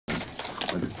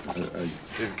I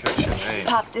didn't catch your name.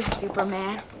 Pop, this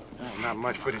Superman. Not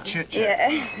much for the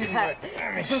chit-chat. Yeah.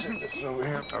 Let me set this over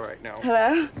here. All right, now.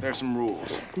 Hello? There's some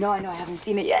rules. No, I know. I haven't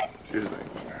seen it yet. Excuse me.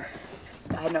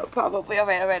 I know, probably. All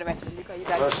right. Let me call you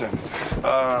back. Listen,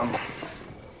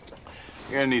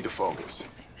 you're gonna need to focus.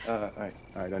 All right,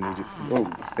 I need you.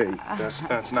 Oh, hey,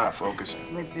 that's not focusing.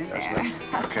 What's in that's there?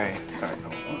 Not, okay, all right, no,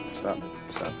 stop it.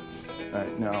 All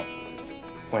right, now,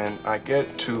 when I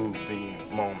get to the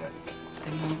moment.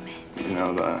 The moment? You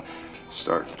know,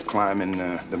 start climbing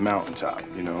the mountaintop,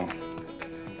 you know.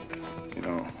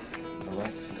 All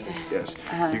right? Yes.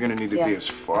 You're gonna need to be as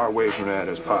far away from that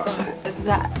as possible. It's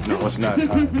that. No, it's not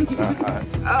hot. It's not hot.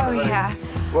 Oh, yeah.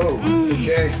 Whoa,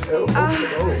 okay. Oh, wow.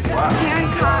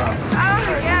 Hancock. Oh,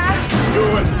 yeah. You're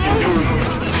doing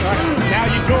now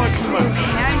you're doing too much.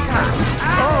 Hancock.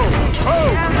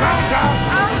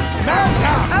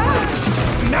 Mountain!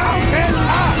 Mountain!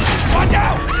 Watch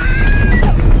out!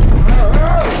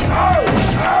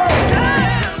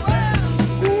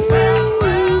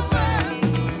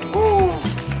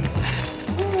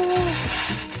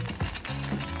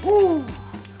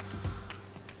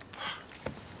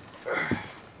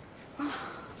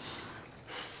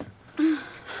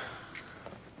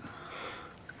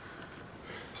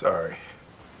 Sorry.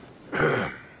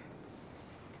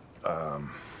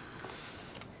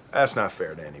 That's not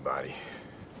fair to anybody.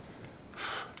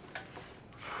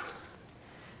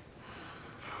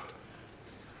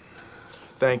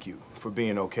 Thank you for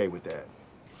being okay with that.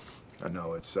 I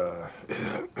know it's, Can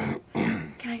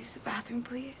I use the bathroom,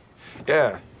 please?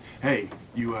 Yeah. Hey,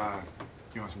 you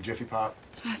want some Jiffy Pop?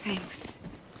 Oh, thanks.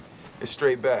 It's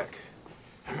straight back.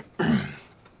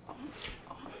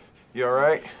 You all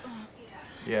right?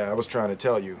 Yeah, I was trying to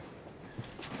tell you.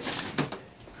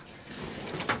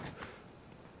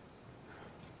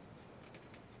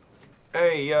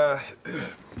 Hey,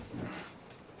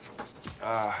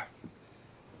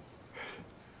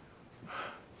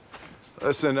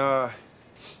 listen,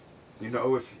 you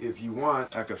know, if you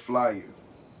want, I could fly you.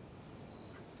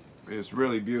 It's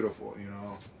really beautiful, you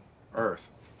know, Earth.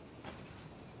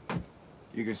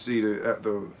 You can see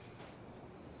the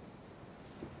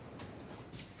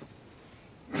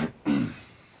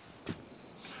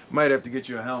might have to get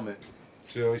you a helmet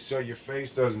so your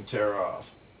face doesn't tear off.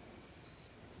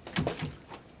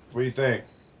 What do you think?